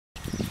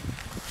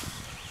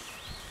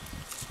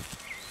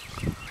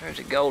There's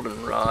a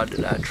goldenrod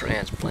that I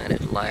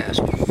transplanted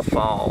last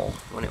fall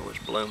when it was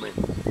blooming.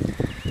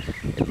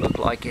 It looked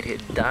like it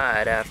had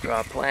died after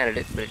I planted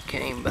it, but it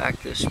came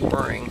back this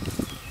spring.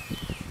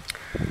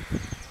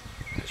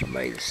 It's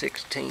May the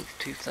 16th,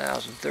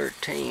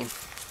 2013.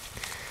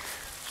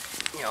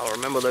 Y'all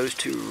remember those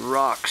two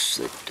rocks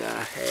that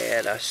I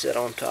had? I set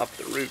on top of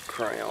the root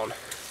crown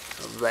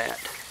of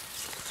that.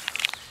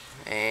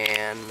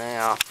 And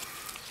now,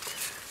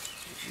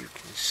 as you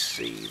can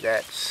see,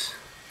 that's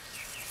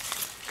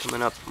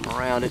coming up from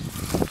around it.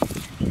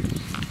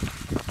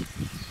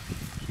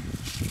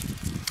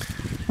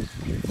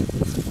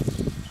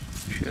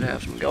 Should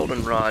have some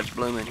goldenrods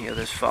blooming here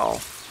this fall,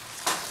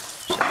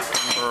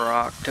 September or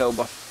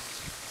October.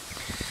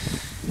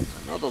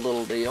 Another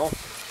little deal,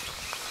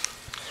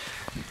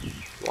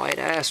 white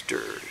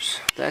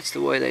asters. That's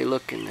the way they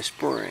look in the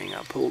spring.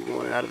 I pulled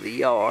one out of the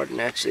yard and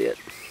that's it.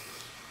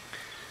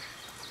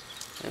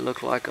 They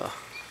look like a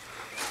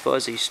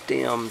fuzzy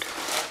stemmed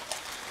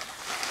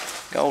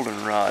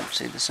goldenrod.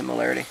 See the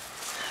similarity?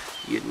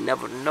 You'd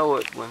never know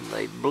it when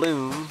they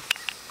bloom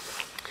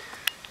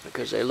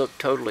because they look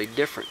totally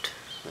different.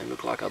 They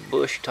look like a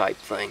bush type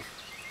thing.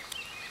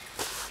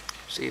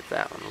 See if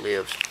that one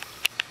lives.